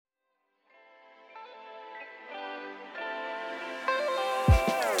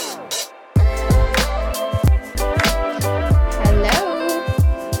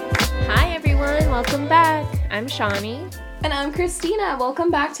I'm Shawnee. And I'm Christina.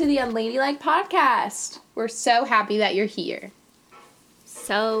 Welcome back to the Unladylike Podcast. We're so happy that you're here.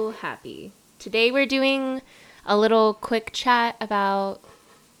 So happy. Today we're doing a little quick chat about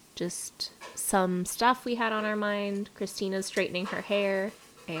just some stuff we had on our mind. Christina's straightening her hair.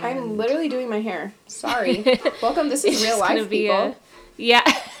 And I'm literally doing my hair. Sorry. Welcome. This is real life, people. Yeah.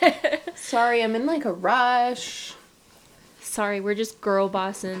 Sorry, I'm in like a rush. Sorry, we're just girl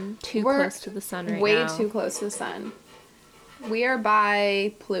bossing close to the sun right now. Way too close to the sun. We are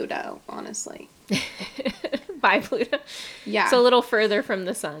by Pluto, honestly. By Pluto? Yeah. So a little further from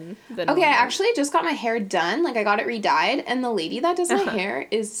the sun than Okay, I normal. actually just got my hair done. Like, I got it re-dyed. And the lady that does my hair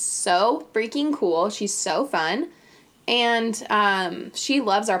is so freaking cool. She's so fun. And she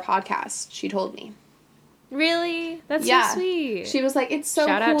loves our podcast, she told me. Really? That's so sweet. She was like, it's so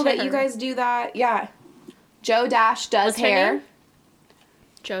Shout out cool to that her. you guys do that. Yeah. Joe Dash does What's her hair. name?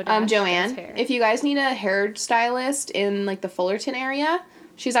 Joe Dash Joanne. does hair. If you guys need a hairstylist in like the Fullerton area,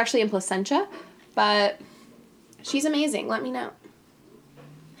 she's actually in Placentia, but she's amazing. Let me know.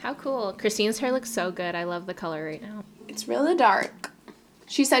 How cool. Christine's hair looks so good. I love the color right now. It's really dark.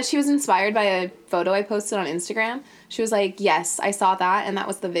 She said she was inspired by a photo I posted on Instagram. She was like, yes, I saw that, and that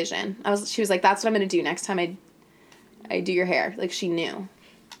was the vision. She was like, that's what I'm going to do next time I do your hair. Like, she knew.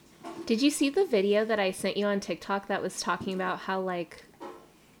 Did you see the video that I sent you on TikTok that was talking about how, like,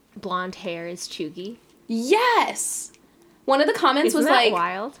 blonde hair is chuggy? Yes! One of the comments Isn't was that like...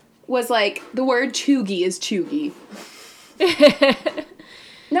 wild? Was like, the word chuggy is chuggy.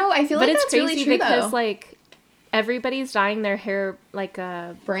 No, I feel like that's really true, because, though. like, everybody's dyeing their hair, like,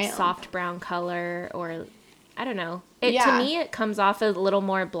 a Brown. soft brown color, or, I don't know. To me, it comes off a little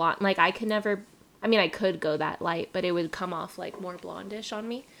more blonde. Like, I could go that light, but it would come off, like, more blondish on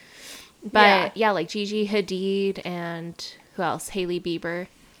me. But, yeah, like Gigi Hadid and who else? Hailey Bieber.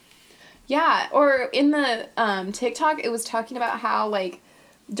 Yeah, or in the TikTok, it was talking about how, like,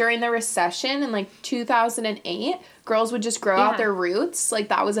 during the recession in, like, 2008, girls would just grow out their roots. Like,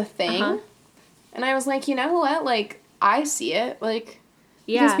 that was a thing. Uh-huh. And I was like, you know what? Like, I see it. Like,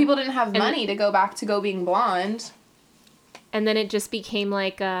 because people didn't have money to go back to being blonde. And then it just became,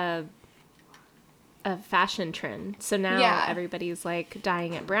 like, a fashion trend. So now everybody's like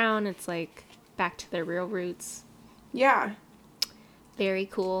dyeing it brown. It's like back to their real roots. Yeah. Very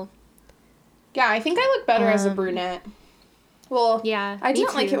cool. Yeah, I think I look better as a brunette. Well, yeah, I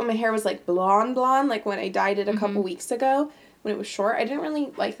didn't like it when my hair was like blonde, like when I dyed it a couple weeks ago when it was short. I didn't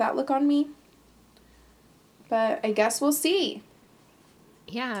really like that look on me. But I guess we'll see.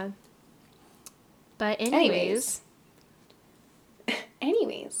 Yeah. But anyways. At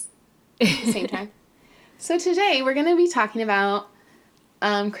the same time. So today we're going to be talking about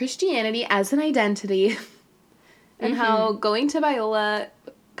Christianity as an identity and how going to Biola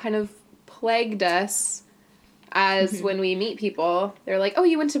kind of plagued us as when we meet people. They're like, oh,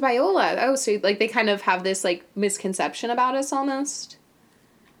 you went to Biola. Oh, so like they kind of have this like misconception about us almost.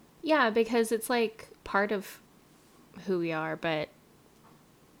 Yeah, because it's like part of who we are, but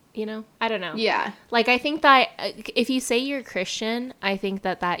you know, I don't know. Yeah. Like, I think that if you say you're Christian, I think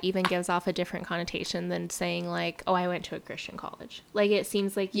that even gives off a different connotation than saying, like, oh, I went to a Christian college. Like, it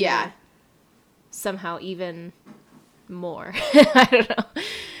seems like you're somehow even more. I don't know.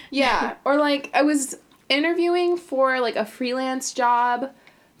 Yeah. Or, like, I was interviewing for, like, a freelance job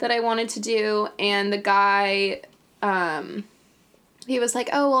that I wanted to do, and the guy, he was like,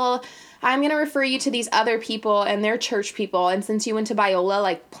 oh, well, I'm going to refer you to these other people, and they're church people, and since you went to Biola,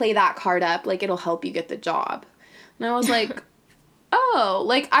 like, play that card up, like, it'll help you get the job. And I was like, oh,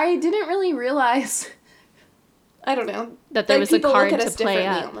 like, I didn't really realize, I don't know. That there was a card to play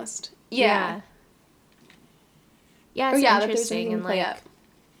up. Almost. Yeah. Yeah, it's interesting. And, like,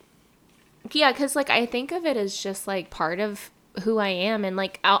 yeah, because, like, I think of it as just, like, part of who I am, and,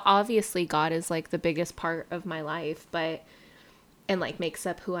 like, obviously God is, like, the biggest part of my life, but... and, like, makes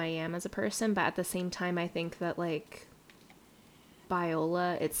up who I am as a person. But at the same time, I think that, like,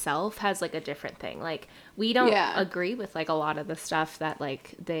 Biola itself has, like, a different thing. Like, we don't agree with, like, a lot of the stuff that,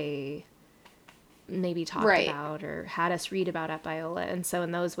 like, they maybe talked about or had us read about at Biola. And so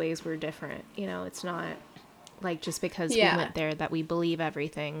in those ways, we're different. You know, it's not, like, just because we went there that we believe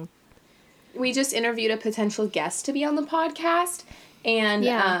everything. We just interviewed a potential guest to be on the podcast.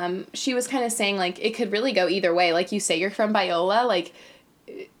 And she was kind of saying, like, it could really go either way. Like, you say you're from Biola, like,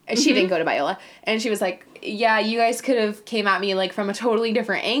 she didn't go to Biola. And she was like, yeah, you guys could have came at me, like, from a totally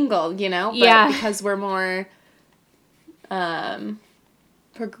different angle, you know? But because we're more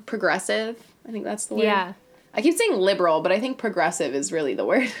progressive, I think that's the word. Yeah. I keep saying liberal, but I think progressive is really the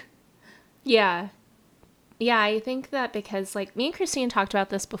word. Yeah. Yeah, I think that because, like, me and Christine talked about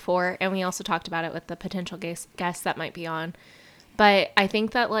this before, and we also talked about it with the potential guests that might be on. But I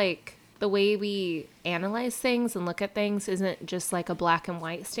think that, like, the way we analyze things and look at things isn't just, like, a black and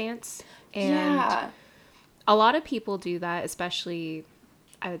white stance. And Yeah. a lot of people do that, especially,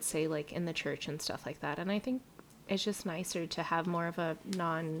 I would say, like, in the church and stuff like that. And I think it's just nicer to have more of a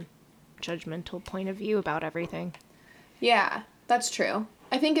non-judgmental point of view about everything. Yeah, that's true.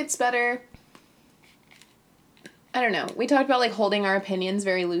 I think it's better. I don't know. We talked about like holding our opinions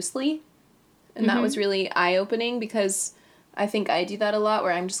very loosely. And that was really eye-opening because I think I do that a lot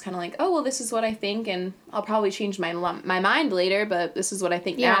where I'm just kind of like, oh, well, this is what I think and I'll probably change my mind later, but this is what I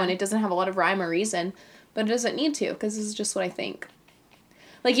think now. And it doesn't have a lot of rhyme or reason, but it doesn't need to because this is just what I think.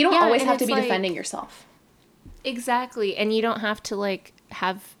 Like, you don't always have to be defending yourself. Exactly. And you don't have to, like,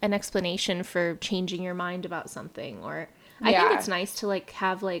 have an explanation for changing your mind about something. Or I think it's nice to, like,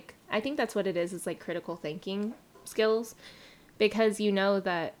 have, like, I think that's what it is like critical thinking skills. Because you know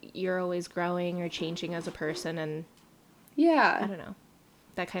that you're always growing or changing as a person. And I don't know.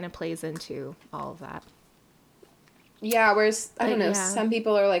 That kind of plays into all of that. Yeah, whereas, I don't know, some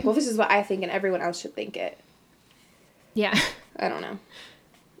people are like, well, this is what I think and everyone else should think it. Yeah. I don't know.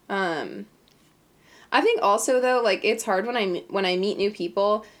 I think also though, like it's hard when I meet new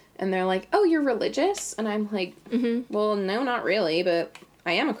people and they're like, "Oh, you're religious?" And I'm like, "Well, no, not really, but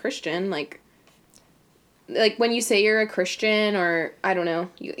I am a Christian." Like when you say you're a Christian or I don't know,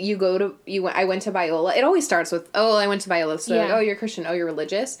 I went to Biola. It always starts with, "Oh, I went to Biola." So like, "Oh, you're a Christian. Oh, you're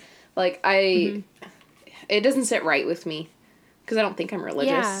religious." Like it doesn't sit right with me because I don't think I'm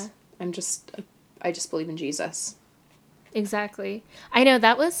religious. Yeah. I just believe in Jesus. Exactly. I know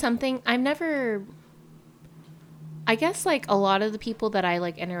that was something I guess, like, a lot of the people that I,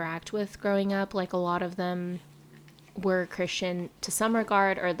 like, interact with growing up, like, a lot of them were Christian to some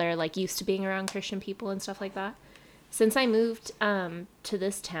regard, or they're, like, used to being around Christian people and stuff like that. Since I moved to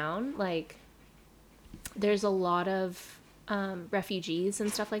this town, like, there's a lot of refugees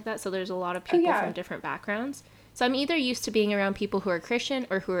and stuff like that, so there's a lot of people from different backgrounds. So I'm either used to being around people who are Christian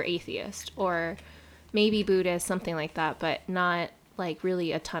or who are atheist, or maybe Buddhist, something like that, but not, like,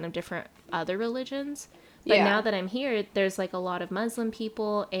 really a ton of different other religions. But now that I'm here, there's, like, a lot of Muslim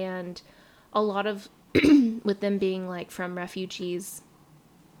people and a lot of, with them being, like, from refugees,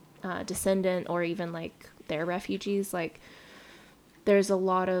 descendant, or even, like, they're refugees, like, there's a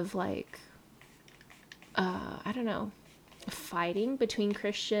lot of, like, I don't know, fighting between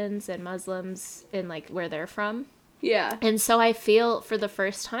Christians and Muslims in, like, where they're from. Yeah. And so I feel for the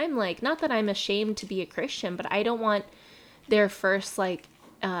first time, like, not that I'm ashamed to be a Christian, but I don't want their first, like,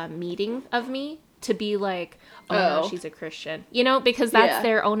 meeting of me to be like, oh, no, she's a Christian, you know, because that's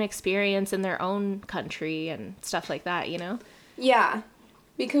their own experience in their own country and stuff like that, you know? Yeah,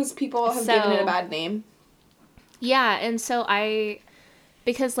 because people have given it a bad name. Yeah, and so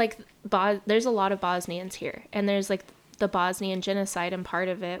because, like, there's a lot of Bosnians here, and there's, like, the Bosnian genocide, and part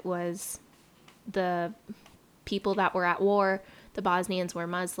of it was the people that were at war, the Bosnians were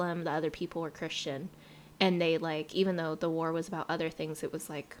Muslim, the other people were Christian, and they, like, even though the war was about other things, it was,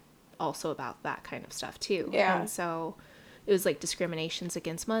 like, also about that kind of stuff too. Yeah. And so it was like discriminations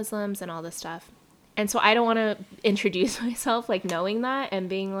against Muslims and all this stuff. And so I don't want to introduce myself like knowing that and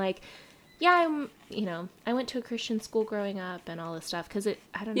being like, yeah, I went to a Christian school growing up and all this stuff. Cause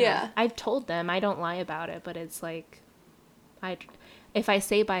I don't know. Yeah. I've told them, I don't lie about it, but it's like, if I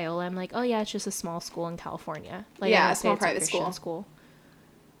say Biola, I'm like, oh yeah, it's just a small school in California. Like, yeah, a small private school.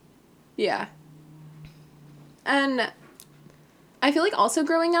 Yeah. And I feel like also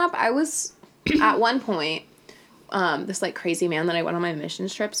growing up, I was, at one point, this, like, crazy man that I went on my mission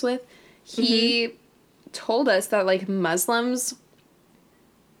trips with, he told us that, like, Muslims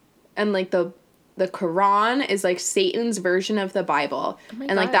and, like, the Quran is, like, Satan's version of the Bible. Oh my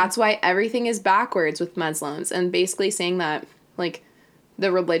God. Like, that's why everything is backwards with Muslims. And basically saying that, like,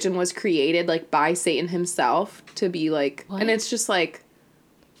 the religion was created, like, by Satan himself to be, like... What? And it's just, like...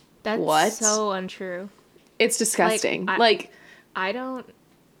 That's so untrue. It's disgusting. I don't...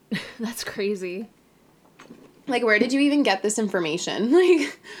 That's crazy. Like, where did you even get this information?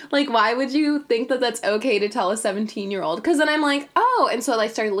 Like, why would you think that that's okay to tell a 17-year-old? Because then I'm like, oh, and so I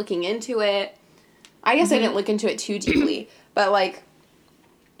started looking into it. I guess I didn't look into it too deeply, but, like,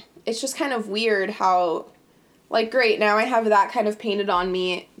 it's just kind of weird how, like, great, now I have that kind of painted on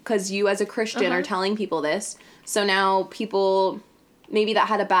me because you as a Christian are telling people this. So now people, maybe that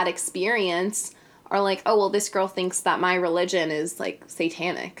had a bad experience, are like, oh, well, this girl thinks that my religion is, like,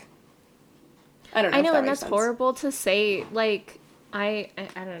 satanic. I don't know. I know, and that's horrible to say. Like, I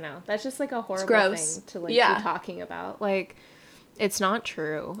don't know. That's just, like, a horrible thing to, like, be talking about. Like, It's not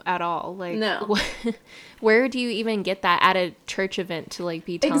true at all. Like, No. where do you even get that at a church event to like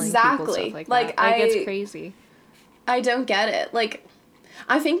be telling people stuff like that? Like, it's crazy. I don't get it. Like,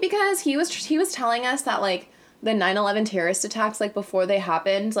 I think because he was telling us that like the 9/11 terrorist attacks, like before they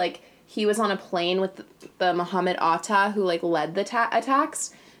happened, like he was on a plane with the Mohammed Atta who like led the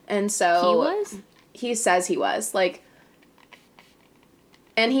attacks, and so he was. He says he was like,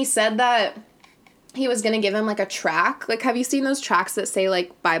 and he said that he was going to give him, like, a track. Like, have you seen those tracks that say,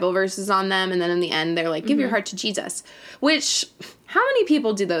 like, Bible verses on them, and then in the end they're like, give your heart to Jesus? Which, how many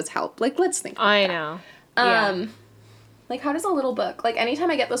people do those help? Like, let's think about I that. know. Yeah. Like, how does a little book... Like,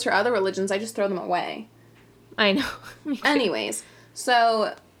 anytime I get those for other religions, I just throw them away. I know. Anyways,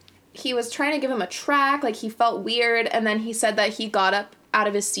 so he was trying to give him a track. Like, he felt weird, and then he said that he got up out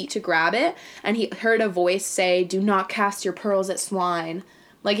of his seat to grab it, and he heard a voice say, do not cast your pearls at swine.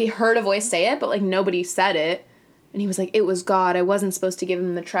 Like, he heard a voice say it, but, like, nobody said it. And he was like, it was God. I wasn't supposed to give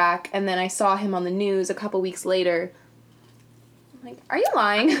him the track. And then I saw him on the news a couple weeks later. I'm like, are you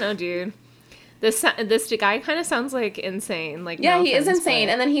lying? No, dude. This guy kind of sounds, like, insane. Like, yeah, no he offense, is insane.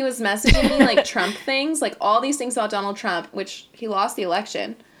 but... And then he was messaging me, like, Trump things. Like, all these things about Donald Trump, which he lost the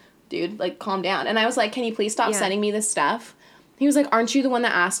election. Dude, like, calm down. And I was like, can you please stop sending me this stuff? He was like, aren't you the one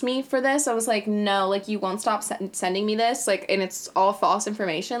that asked me for this? I was like, no, like, you won't stop sending me this. Like, and it's all false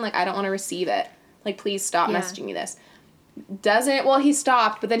information. Like, I don't want to receive it. Like, please stop messaging me this. Well, he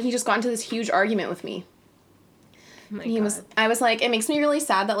stopped, but then he just got into this huge argument with me. I was like, it makes me really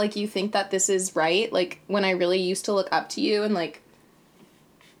sad that, like, you think that this is right. Like, when I really used to look up to you and, like,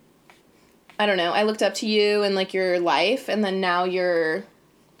 I don't know. I looked up to you and, like, your life, and then now you're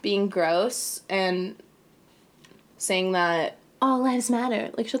being gross and saying that all lives matter.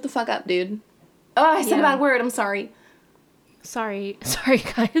 Like, shut the fuck up, dude. Oh, I said a bad word. I'm sorry. Sorry,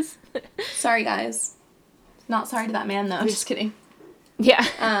 guys. Sorry, guys. Not sorry to that man, though. I'm just kidding. Yeah.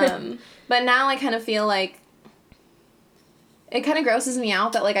 But now I kind of feel like it kind of grosses me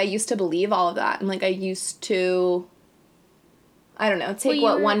out that, like, I used to believe all of that. And, like, I used to, I don't know, take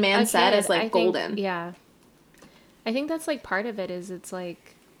what one man said as, like, golden. Yeah. I think that's, like, part of it is it's,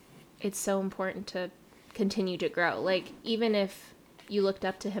 like, it's so important to continue to grow. Like, even if you looked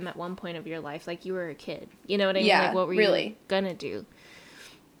up to him at one point of your life, like, you were a kid. You know what I mean? Yeah, like, what were really. you gonna do?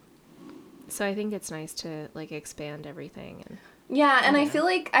 So I think it's nice to, like, expand everything. And yeah, and I feel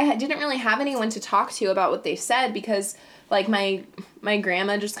like I didn't really have anyone to talk to about what they said because, like, my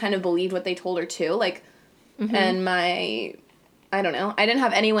grandma just kind of believed what they told her too. Like, and I don't know. I didn't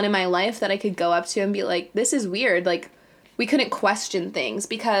have anyone in my life that I could go up to and be like, this is weird. Like, we couldn't question things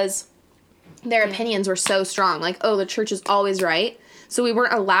because their opinions were so strong. Like, oh, the church is always right. So we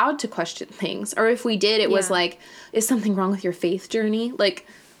weren't allowed to question things. Or if we did, it was like, is something wrong with your faith journey? Like,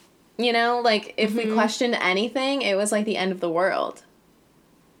 you know, like, if we questioned anything, it was like the end of the world.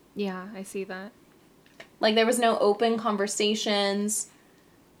 Yeah, I see that. Like, there was no open conversations.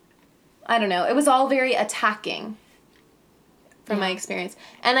 I don't know. It was all very attacking from my experience.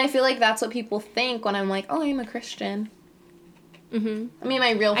 And I feel like that's what people think when I'm like, oh, I'm a Christian. Mm-hmm. I mean,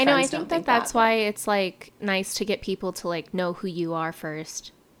 my real friends I don't think that's why it's, like, nice to get people to, like, know who you are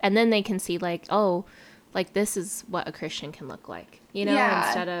first. And then they can see, like, oh, like, this is what a Christian can look like. You know,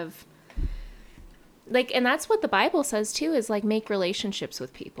 instead of... Like, and that's what the Bible says, too, is, like, make relationships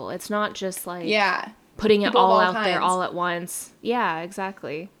with people. It's not just, like... putting it all out there all at once. Yeah,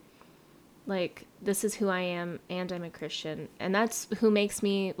 exactly. Like, this is who I am, and I'm a Christian. And that's who makes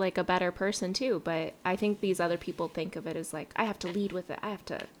me, like, a better person, too. But I think these other people think of it as, like, I have to lead with it. I have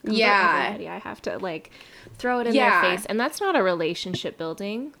to convert everybody. I have to, like, throw it in their face. And that's not a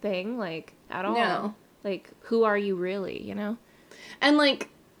relationship-building thing, like, at all. No. Like, who are you really, you know? And, like,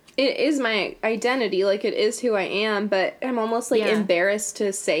 it is my identity. Like, it is who I am. But I'm almost, like, embarrassed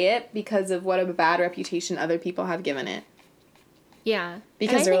to say it because of what a bad reputation other people have given it. Yeah.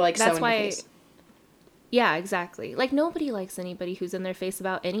 Because they're, like, so in your face. Yeah, exactly. Like, nobody likes anybody who's in their face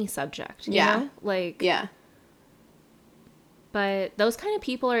about any subject, you know? Like... Yeah. But those kind of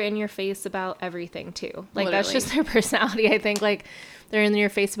people are in your face about everything, too. Like, that's just their personality, I think. Like, they're in your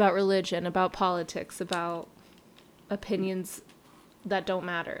face about religion, about politics, about opinions that don't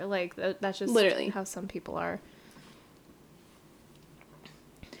matter. Like, that's just how some people are.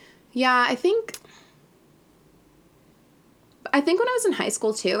 Yeah, I think when I was in high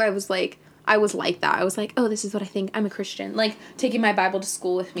school, too, I was like that. I was like, oh, this is what I think. I'm a Christian. Like, taking my Bible to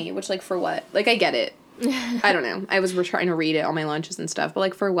school with me, which, like, for what? Like, I get it. I don't know. I was trying to read it on my lunches and stuff, but,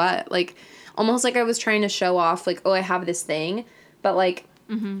 like, for what? Like, almost like I was trying to show off, like, oh, I have this thing, but, like,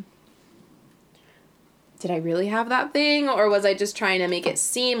 did I really have that thing, or was I just trying to make it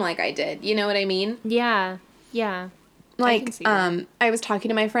seem like I did? You know what I mean? Yeah. Yeah. Like, see that. I was talking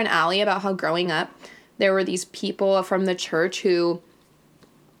to my friend Allie about how growing up, there were these people from the church who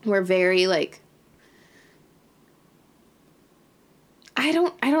were very, like, I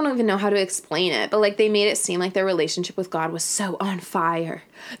don't even know how to explain it, but, like, they made it seem like their relationship with God was so on fire.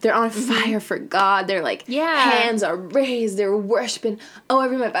 They're on fire for God. They're, like, hands are raised. They're worshiping. Oh, I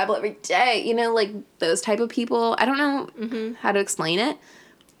read my Bible every day. You know, like, those type of people. I don't know how to explain it,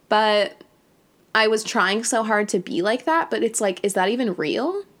 but I was trying so hard to be like that, but it's, like, is that even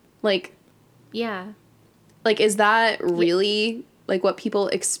real? Like, Yeah. like, is that really, like, what people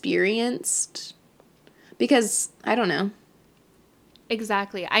experienced? Because, I don't know.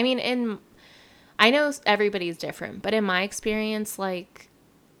 Exactly. I mean, I know everybody's different, but in my experience, like,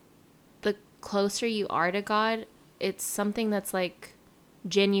 the closer you are to God, it's something that's, like,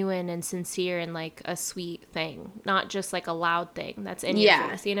 genuine and sincere and, like, a sweet thing, not just, like, a loud thing that's in your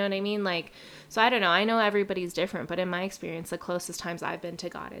face. You know what I mean? Like, so I don't know. I know everybody's different, but in my experience, the closest times I've been to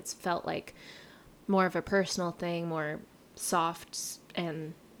God, it's felt like more of a personal thing, more soft,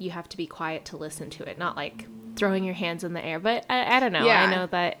 and you have to be quiet to listen to it, not like throwing your hands in the air. But I don't know. Yeah. I know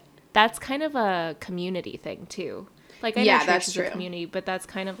that that's kind of a community thing too. Like, I know church that's is true. a community, but that's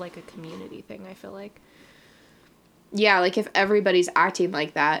kind of like a community thing, I feel like. Yeah, like, if everybody's acting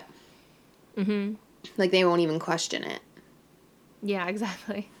like that, like, they won't even question it. Yeah,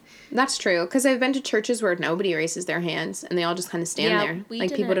 exactly. That's true, because I've been to churches where nobody raises their hands, and they all just kind of stand there.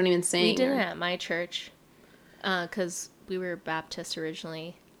 Like, people don't even sing. We didn't at my church, because we were Baptist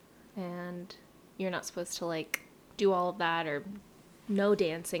originally, and you're not supposed to, like, do all of that or no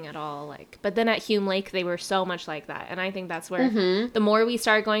dancing at all. Like, but then at Hume Lake, they were so much like that, and I think that's where the more we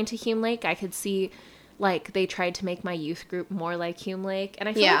started going to Hume Lake, I could see, like, they tried to make my youth group more like Hume Lake, and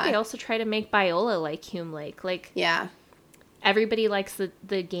I feel like they also try to make Biola like Hume Lake. Like, everybody likes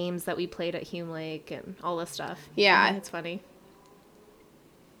the games that we played at Hume Lake and all this stuff. Yeah. It's funny.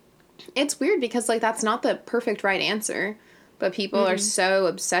 It's weird because, like, that's not the perfect right answer, but people are so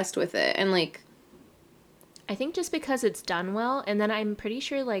obsessed with it. And, like, I think just because it's done well, and then I'm pretty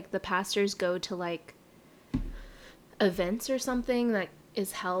sure, like, the pastors go to, like, events or something that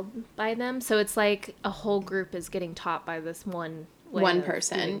is held by them. So it's like a whole group is getting taught by this one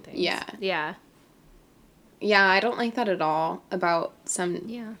person. Yeah. Yeah. Yeah, I don't like that at all about some,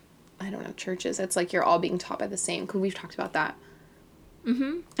 Yeah. I don't know, churches. It's like you're all being taught by the same, because we've talked about that.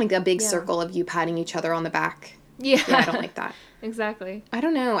 Like a big circle of you patting each other on the back. Yeah. Yeah, I don't like that. Exactly. I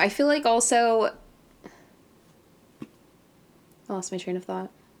don't know. I feel like also, I lost my train of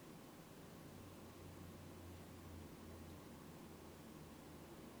thought.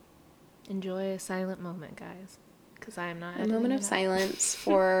 Enjoy a silent moment, guys, because I am not. A moment of silence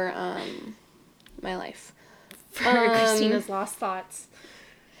for my life. For Christina's lost thoughts.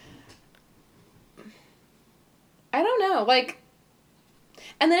 I don't know, like,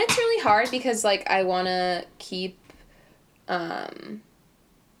 and then it's really hard because, like, I want to keep, I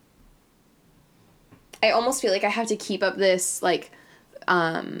almost feel like I have to keep up this, like,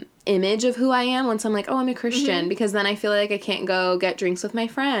 image of who I am once I'm like, oh, I'm a Christian, because then I feel like I can't go get drinks with my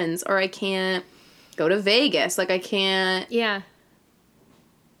friends, or I can't go to Vegas, like, I can't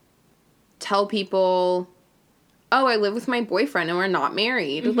tell people, oh, I live with my boyfriend and we're not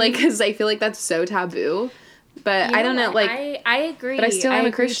married, like, because I feel like that's so taboo. But I don't know, like, I agree. But I still am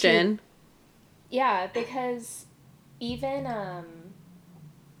a Christian. Too. Yeah, because even,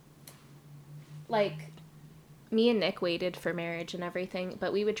 like, me and Nick waited for marriage and everything,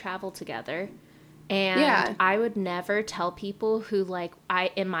 but we would travel together. And I would never tell people who, like,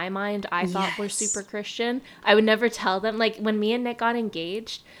 in my mind, I thought were super Christian. I would never tell them. Like, when me and Nick got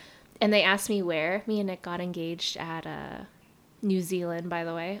engaged, and they asked me where, me and Nick got engaged at, New Zealand, by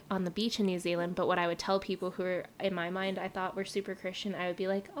the way, on the beach in New Zealand. But what I would tell people who were, in my mind, I thought were super Christian, I would be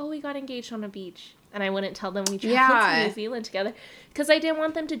like, oh, we got engaged on a beach. And I wouldn't tell them we traveled to New Zealand together, because I didn't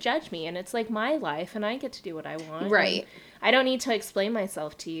want them to judge me. And it's, like, my life, and I get to do what I want. Right. And I don't need to explain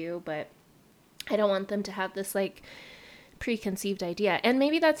myself to you, but I don't want them to have this, like, preconceived idea. And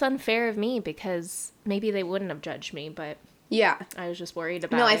maybe that's unfair of me, because maybe they wouldn't have judged me, but yeah, I was just worried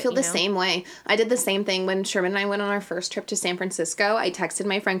about it. No, I feel the same way. I did the same thing when Sherman and I went on our first trip to San Francisco. I texted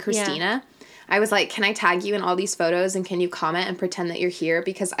my friend Christina. Yeah. I was like, can I tag you in all these photos, and can you comment and pretend that you're here?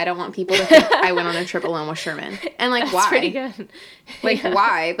 Because I don't want people to think I went on a trip alone with Sherman. And, like, That's why? Pretty good. Like,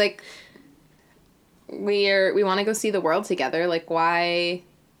 why? Like, we want to go see the world together. Like, why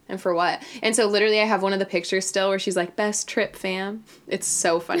and for what? And so literally I have one of the pictures still where she's like, best trip, fam. It's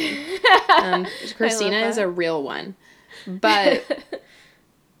so funny. Christina is a real one. But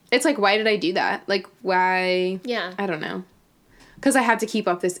it's like, why did I do that? Like, why? Yeah. I don't know. Because I have to keep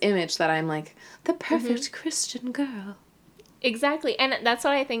up this image that I'm, like, the perfect Christian girl. Exactly. And that's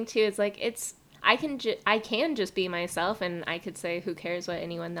what I think too. It's like, I can just be myself, and I could say who cares what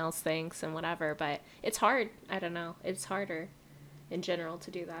anyone else thinks and whatever, but it's hard. I don't know. It's harder in general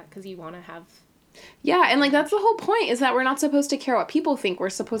to do that because you want to have. Yeah, and like that's the whole point, is that we're not supposed to care what people think. We're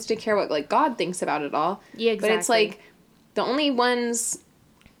supposed to care what like God thinks about it all. Yeah, exactly. But it's like the only ones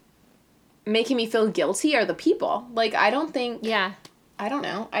making me feel guilty are the people. Like I don't think. Yeah. I don't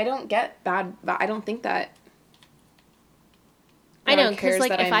know. I don't get bad. I don't think that. I know, because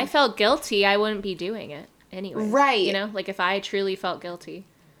like if I felt guilty, I wouldn't be doing it anyway. Right. You know, like if I truly felt guilty.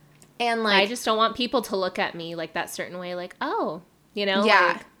 And like I just don't want people to look at me like that certain way, like, oh, you know,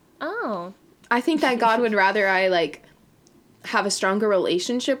 yeah. like, oh. I think that God would rather I like have a stronger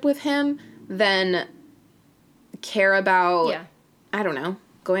relationship with him than care about I don't know,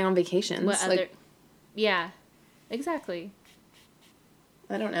 going on vacations. What other Yeah. Exactly.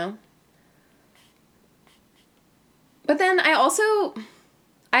 I don't know. But then I also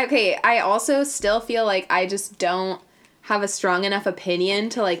still feel like I just don't have a strong enough opinion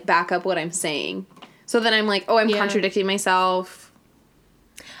to like back up what I'm saying. So then I'm like, oh, I'm contradicting myself.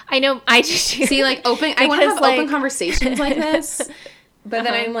 I know. I just see like open. I want to have open conversations like this, but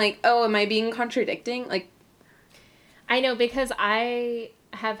then I'm like, oh, am I being contradicting? Like, I know, because I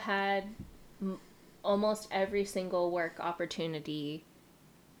have had almost every single work opportunity,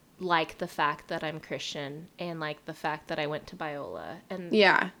 like the fact that I'm Christian and like the fact that I went to Biola, and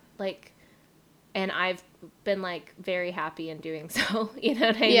like, and I've been like very happy in doing so. You know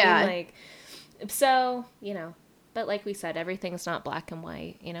what I mean? Like, so you know. But like we said, everything's not black and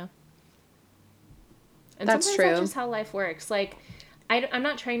white, you know? And that's sometimes true. That's just how life works. Like, I'm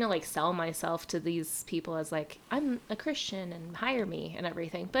not trying to, like, sell myself to these people as, like, I'm a Christian and hire me and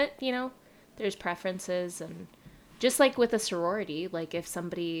everything. But, you know, there's preferences. And just like with a sorority, like, if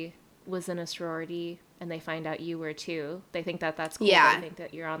somebody was in a sorority and they find out you were too, they think that that's cool. Yeah. They think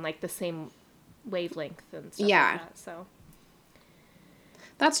that you're on, like, the same wavelength and stuff like that. So...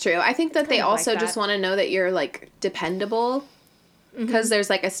 That's true. I think that they also just want to know that you're, like, dependable. Because there's,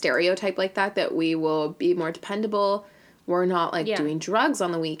 like, a stereotype like that we will be more dependable. We're not, like, doing drugs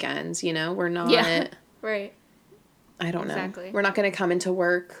on the weekends, you know? We're not... Yeah, right. I don't know. Exactly. We're not going to come into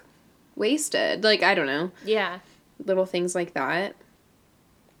work wasted. Like, I don't know. Yeah. Little things like that.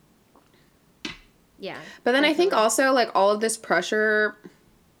 Yeah. But then I think also, like, all of this pressure...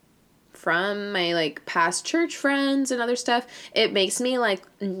 from my, like, past church friends and other stuff, it makes me, like,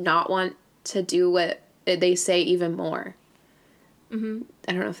 not want to do what they say even more. Mm-hmm.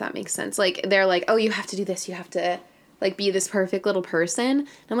 I don't know if that makes sense. Like, they're like, oh, you have to do this. You have to, like, be this perfect little person. And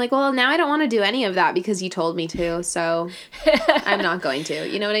I'm like, well, now I don't want to do any of that because you told me to, so I'm not going to.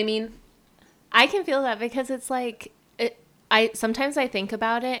 You know what I mean? I can feel that because it's, like, sometimes I think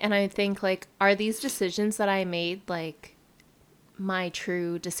about it and I think, like, are these decisions that I made, like... my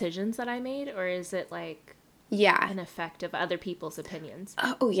true decisions that I made, or is it like an effect of other people's opinions?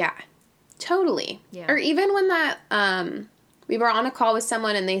 Oh yeah, totally. Yeah. Or even when that we were on a call with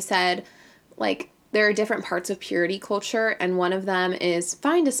someone and they said like there are different parts of purity culture, and one of them is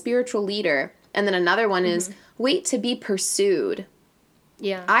find a spiritual leader, and then another one is wait to be pursued.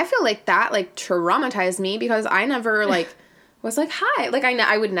 Yeah, I feel like that like traumatized me because I never like was like hi, like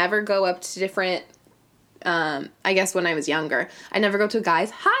I would never go up to different. I guess when I was younger, I never go to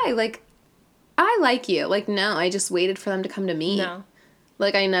guys, hi, like, I like you. Like, no, I just waited for them to come to me. No.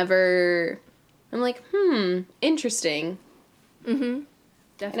 Like, I'm like, interesting. Mm-hmm.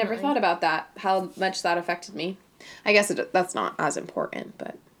 Definitely. I never thought about that, how much that affected me. I guess that's not as important,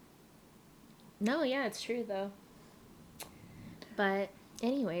 but. No, yeah, it's true, though. But,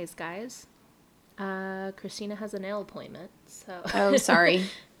 anyways, guys, Christina has a nail appointment, so. Oh, sorry.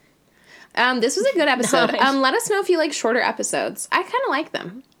 This was a good episode. Let us know if you like shorter episodes. I kind of like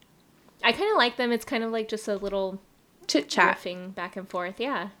them. I kind of like them. It's kind of like just a little chit-chat. Riffing back and forth,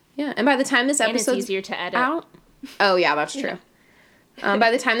 yeah. Yeah, and by the time this episode's it's easier to edit. Out... Oh, yeah, that's true.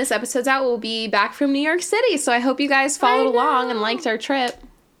 By the time this episode's out, we'll be back from New York City, so I hope you guys followed along and liked our trip.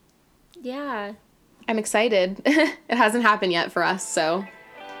 Yeah. I'm excited. It hasn't happened yet for us, so...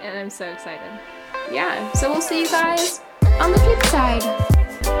 And I'm so excited. Yeah, so we'll see you guys on the flip side.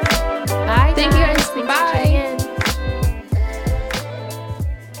 Bye, Thank you guys. Bye.